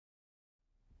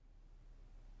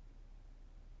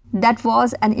That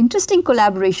was an interesting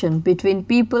collaboration between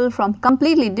people from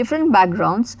completely different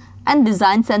backgrounds and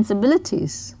design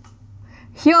sensibilities.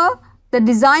 Here, the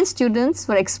design students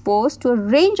were exposed to a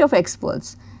range of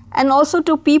experts and also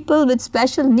to people with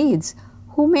special needs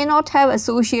who may not have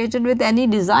associated with any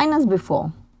designers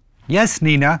before. Yes,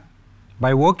 Nina.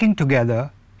 By working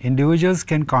together, individuals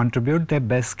can contribute their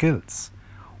best skills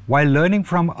while learning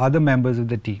from other members of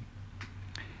the team.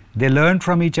 They learn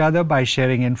from each other by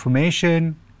sharing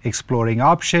information, exploring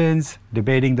options,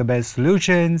 debating the best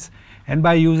solutions, and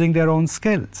by using their own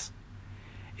skills.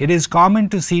 It is common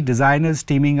to see designers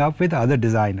teaming up with other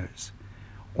designers,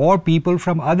 or people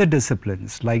from other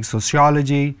disciplines like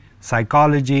sociology,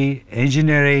 psychology,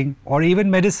 engineering, or even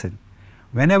medicine,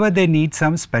 whenever they need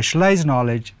some specialized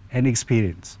knowledge and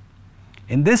experience.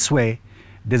 In this way,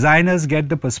 designers get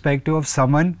the perspective of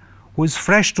someone who is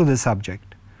fresh to the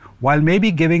subject, while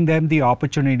maybe giving them the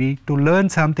opportunity to learn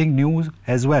something new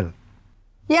as well.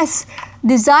 Yes,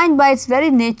 design by its very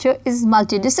nature is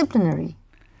multidisciplinary.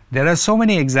 There are so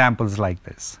many examples like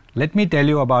this. Let me tell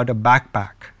you about a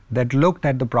backpack that looked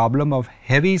at the problem of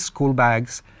heavy school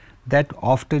bags that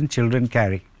often children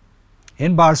carry.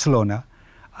 In Barcelona,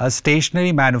 a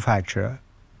stationery manufacturer,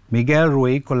 Miguel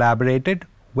Ruiz, collaborated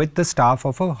with the staff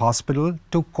of a hospital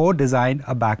to co-design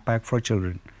a backpack for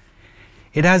children.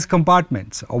 It has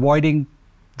compartments, avoiding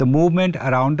the movement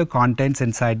around the contents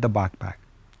inside the backpack.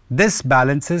 This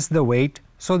balances the weight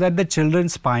so that the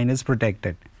children's spine is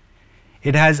protected.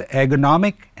 It has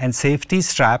ergonomic and safety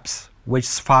straps which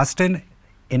fasten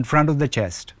in front of the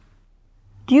chest.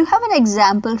 Do you have an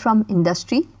example from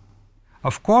industry?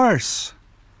 Of course.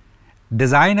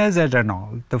 Designers at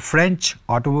Renault, the French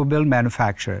automobile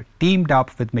manufacturer, teamed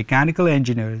up with mechanical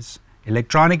engineers,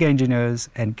 electronic engineers,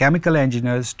 and chemical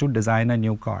engineers to design a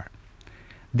new car.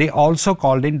 They also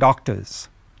called in doctors,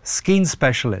 skin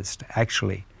specialists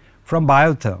actually, from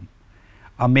Biotherm,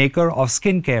 a maker of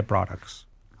skincare products.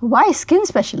 Why skin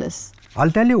specialists?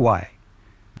 I'll tell you why.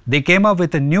 They came up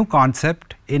with a new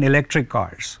concept in electric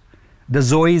cars, the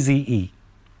Zoe ZE.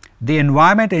 The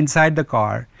environment inside the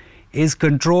car is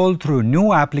controlled through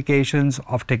new applications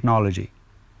of technology.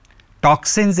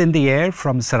 Toxins in the air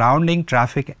from surrounding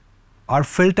traffic are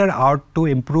filtered out to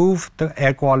improve the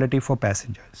air quality for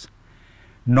passengers.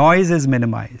 Noise is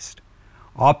minimized.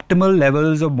 Optimal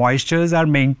levels of moisture are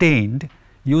maintained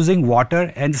using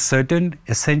water and certain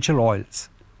essential oils.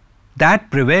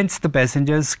 That prevents the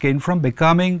passenger's skin from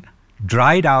becoming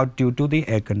dried out due to the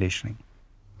air conditioning.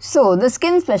 So, the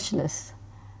skin specialist.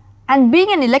 And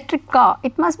being an electric car,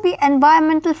 it must be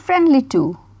environmental friendly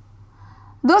too.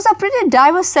 Those are pretty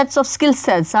diverse sets of skill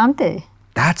sets, aren't they?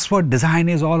 That's what design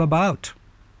is all about.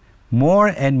 More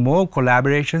and more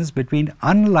collaborations between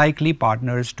unlikely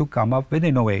partners to come up with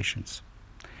innovations.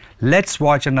 Let's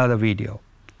watch another video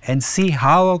and see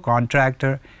how a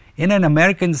contractor in an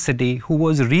American city who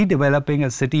was redeveloping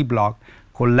a city block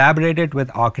collaborated with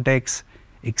architects,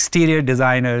 exterior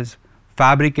designers,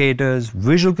 fabricators,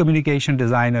 visual communication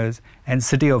designers, and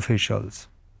city officials.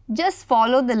 Just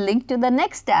follow the link to the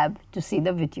next tab to see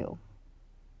the video.